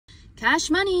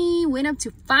Cash money, win up to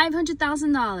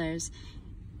 $500,000.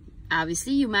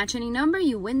 Obviously, you match any number,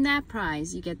 you win that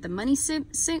prize. You get the money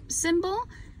symbol,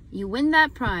 you win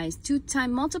that prize.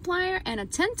 2-time multiplier and a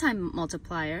 10-time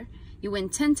multiplier. You win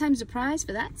 10 times the prize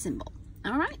for that symbol.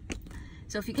 All right.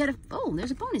 So if you get a, oh, there's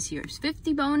a bonus here. It's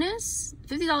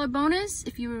 $50 bonus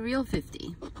if you reveal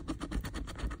 50.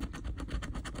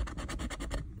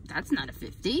 That's not a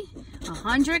 50.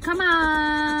 100, come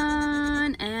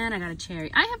on. And I got a cherry.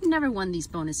 I have never won these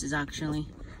bonuses, actually,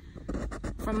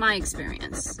 from my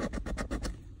experience.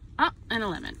 Oh, an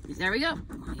 11. There we go.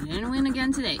 You didn't win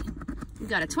again today. We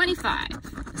got a 25,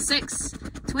 a 6,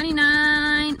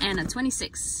 29, and a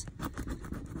 26.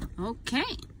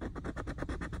 Okay.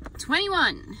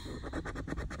 21,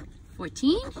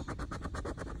 14,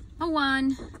 a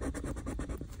 1,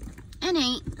 an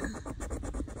 8,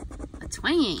 a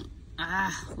 28,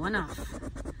 one off,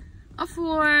 a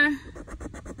 4,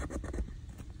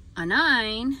 a 9,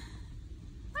 I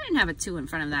didn't have a 2 in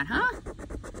front of that, huh?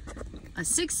 A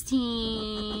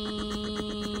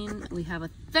 16, we have a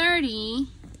 30,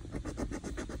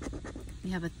 we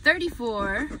have a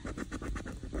 34,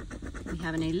 we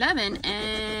have an 11,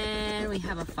 and we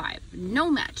have a 5.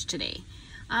 No match today.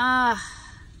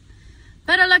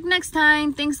 Better luck next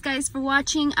time. Thanks guys for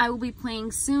watching. I will be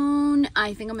playing soon.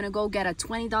 I think I'm gonna go get a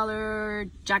 $20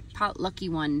 jackpot lucky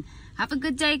one. Have a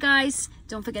good day, guys.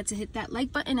 Don't forget to hit that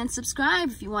like button and subscribe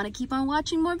if you want to keep on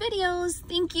watching more videos.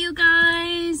 Thank you,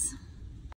 guys.